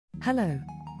Hello.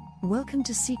 Welcome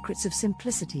to Secrets of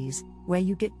Simplicities, where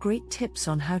you get great tips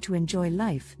on how to enjoy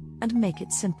life and make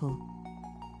it simple.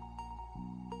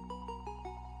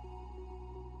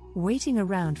 Waiting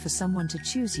around for someone to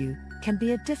choose you can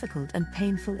be a difficult and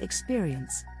painful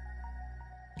experience.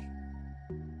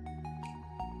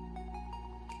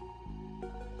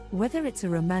 Whether it's a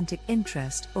romantic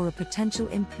interest or a potential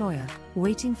employer,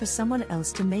 waiting for someone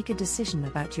else to make a decision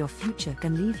about your future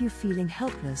can leave you feeling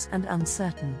helpless and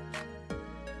uncertain.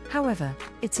 However,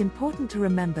 it's important to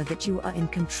remember that you are in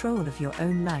control of your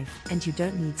own life and you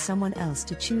don't need someone else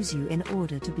to choose you in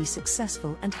order to be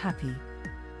successful and happy.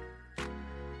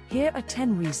 Here are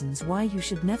 10 reasons why you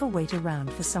should never wait around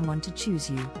for someone to choose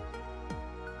you.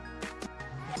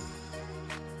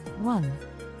 1.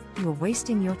 You're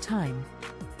wasting your time.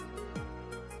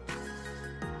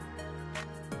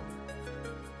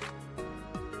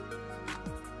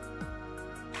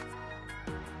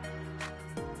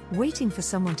 Waiting for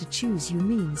someone to choose you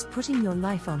means putting your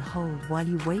life on hold while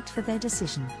you wait for their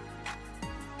decision.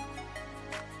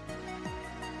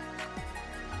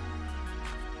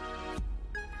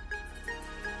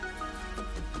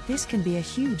 This can be a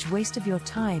huge waste of your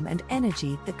time and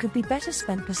energy that could be better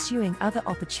spent pursuing other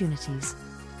opportunities.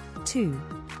 2.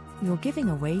 You're giving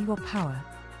away your power.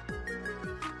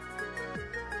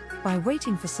 By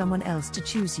waiting for someone else to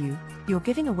choose you, you're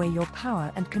giving away your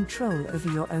power and control over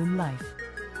your own life.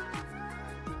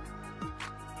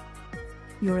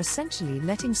 You're essentially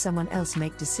letting someone else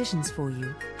make decisions for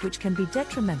you, which can be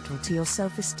detrimental to your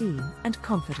self-esteem and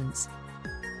confidence.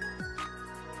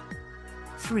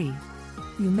 3.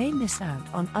 You may miss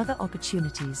out on other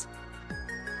opportunities.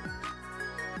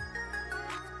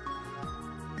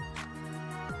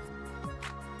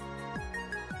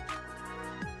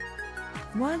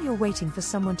 While you're waiting for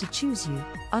someone to choose you,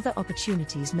 other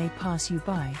opportunities may pass you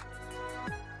by.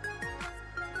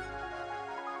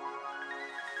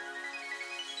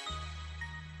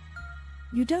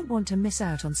 You don't want to miss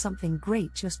out on something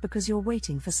great just because you're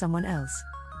waiting for someone else.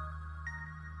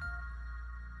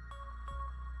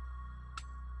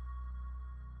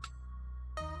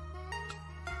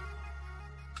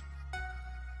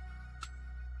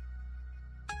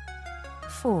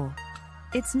 Four.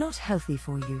 It's not healthy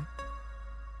for you.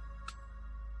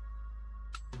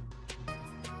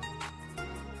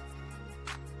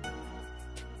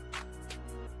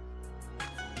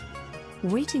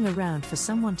 Waiting around for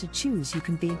someone to choose you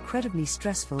can be incredibly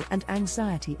stressful and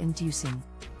anxiety-inducing.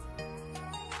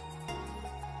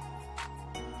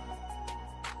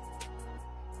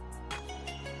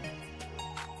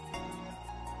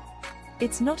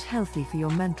 It's not healthy for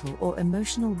your mental or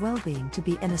emotional well-being to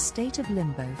be in a state of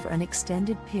limbo for an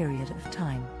extended period of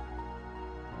time.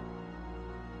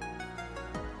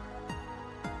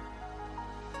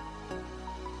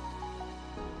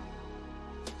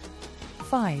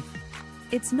 Five.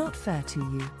 It's not fair to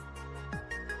you.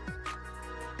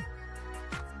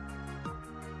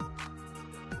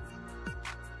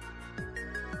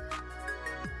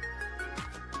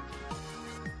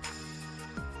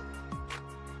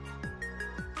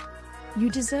 You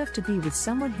deserve to be with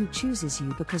someone who chooses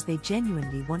you because they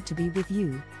genuinely want to be with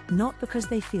you, not because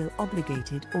they feel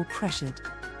obligated or pressured.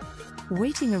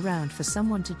 Waiting around for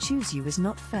someone to choose you is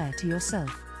not fair to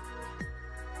yourself.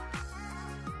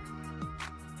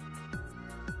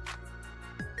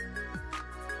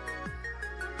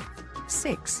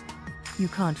 6. You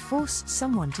can't force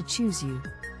someone to choose you.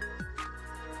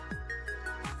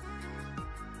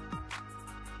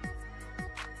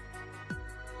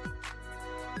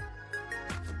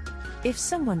 If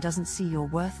someone doesn't see your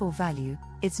worth or value,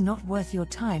 it's not worth your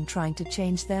time trying to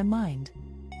change their mind.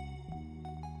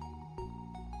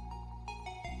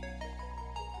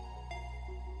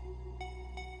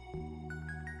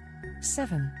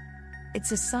 7.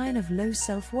 It's a sign of low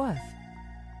self-worth.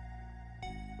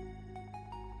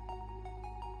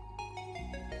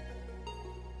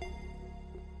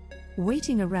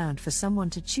 Waiting around for someone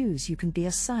to choose you can be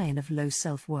a sign of low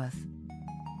self-worth.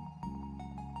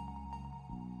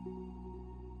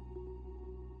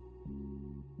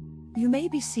 You may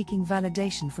be seeking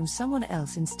validation from someone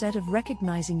else instead of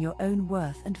recognizing your own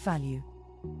worth and value.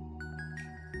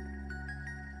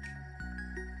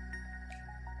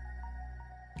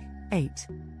 8.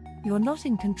 You're not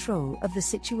in control of the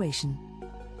situation.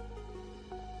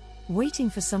 Waiting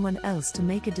for someone else to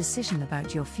make a decision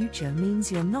about your future means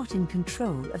you're not in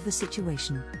control of the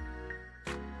situation.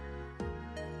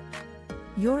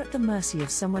 You're at the mercy of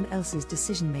someone else's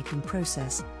decision-making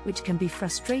process, which can be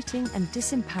frustrating and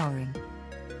disempowering.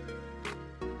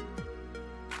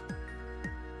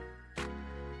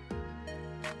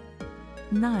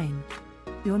 9.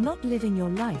 You're not living your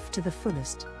life to the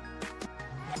fullest.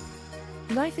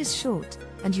 Life is short,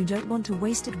 and you don't want to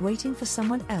waste it waiting for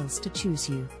someone else to choose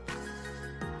you.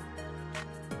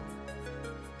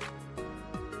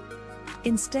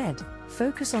 Instead,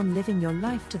 focus on living your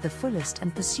life to the fullest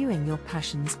and pursuing your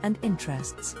passions and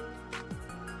interests.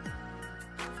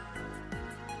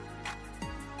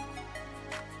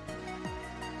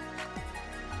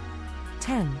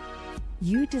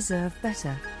 You deserve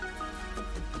better.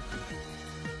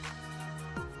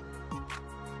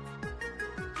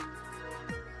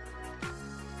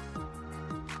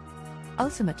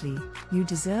 Ultimately, you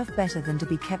deserve better than to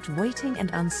be kept waiting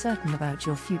and uncertain about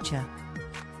your future.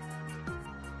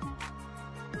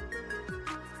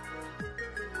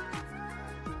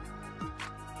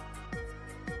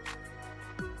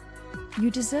 You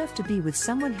deserve to be with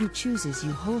someone who chooses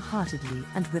you wholeheartedly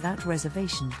and without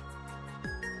reservation.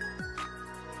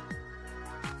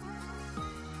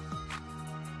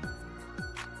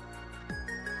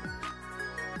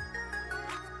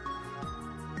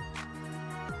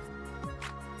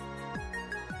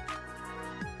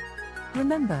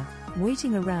 Remember,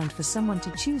 waiting around for someone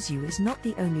to choose you is not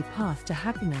the only path to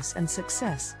happiness and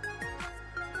success.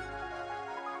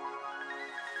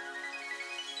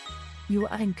 You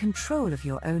are in control of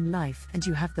your own life and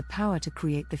you have the power to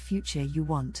create the future you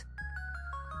want.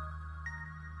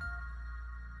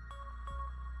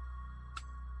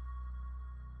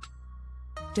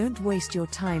 Don't waste your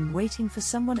time waiting for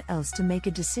someone else to make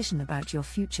a decision about your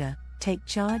future. Take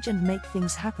charge and make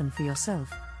things happen for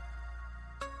yourself.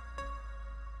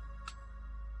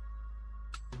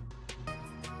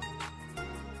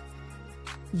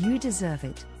 You deserve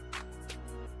it.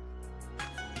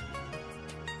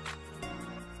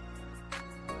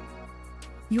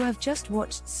 You have just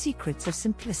watched Secrets of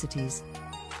Simplicities.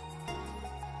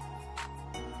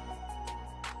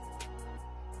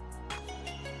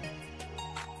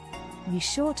 Be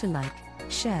sure to like,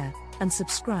 share, and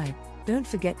subscribe. Don't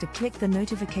forget to click the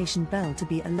notification bell to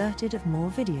be alerted of more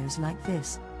videos like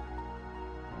this.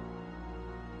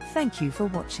 Thank you for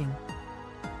watching.